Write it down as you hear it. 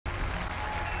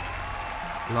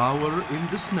Flower in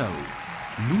the Snow,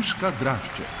 NUŠKA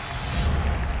DRAŠČEK.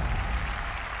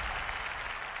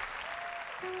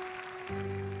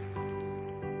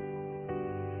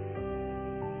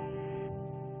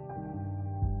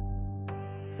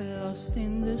 Lost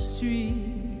in the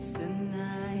streets, the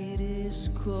night is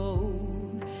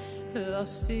cold.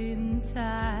 Lost in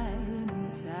time,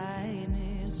 and time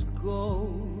is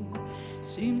gold.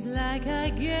 Seems like I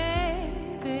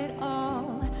gave it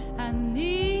all. I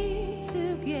need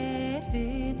to get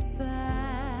it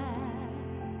back.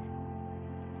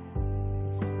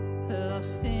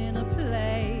 Lost in a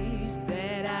place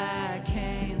that I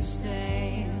can't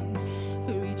stand.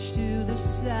 Reach to the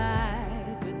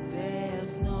side, but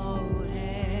there's no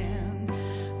hand.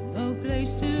 No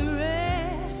place to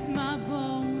rest my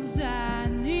bones. I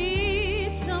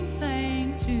need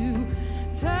something to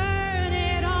turn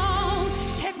it on.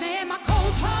 Hit me in my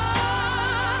cold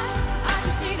heart. I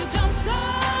just need a jump start.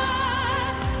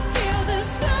 Kill the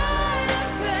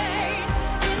silent pain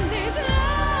in these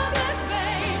loveless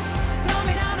veins. Throw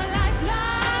me down a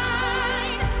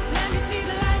lifeline. Let me see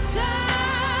the light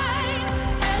shine.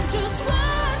 And just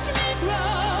watch me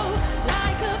grow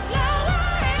like a flower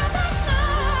in the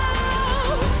snow.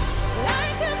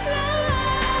 Like a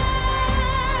flower.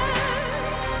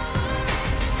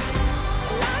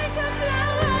 Like a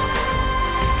flower.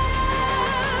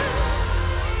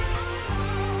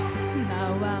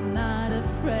 Now I'm not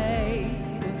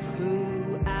afraid of who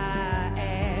I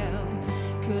am,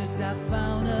 'cause I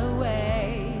found a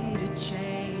way to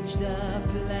change the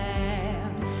plan.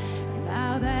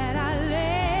 Now that I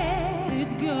let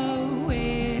it go,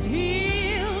 it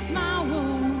heals my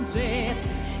wounds, it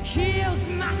heals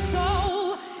my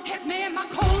soul. Hit me in my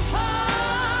cold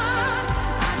heart.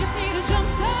 I just need a jump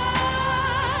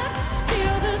start.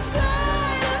 Feel the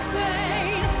silent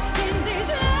pain in these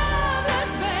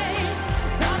loveless veins.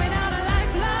 Throw me down a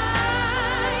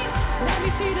lifeline. Let me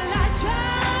see the light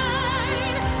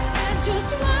shine. And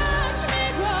just watch me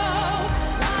grow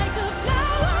like a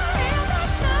flower in the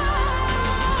snow.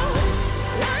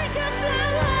 Like a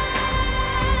flower.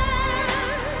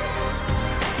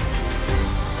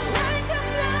 Like a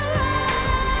flower.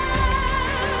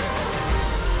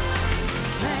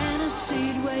 Plant a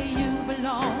seed where you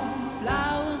belong.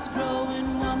 Flowers growing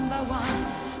one by one.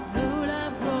 New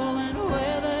life growing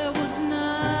where there was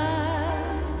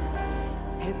none.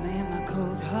 Hit me in my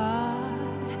cold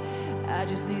heart. I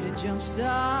just need a jump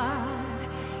start.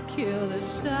 Kill the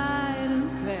silent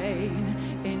pain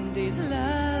in these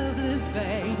loveless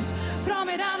veins. Throw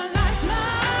me down a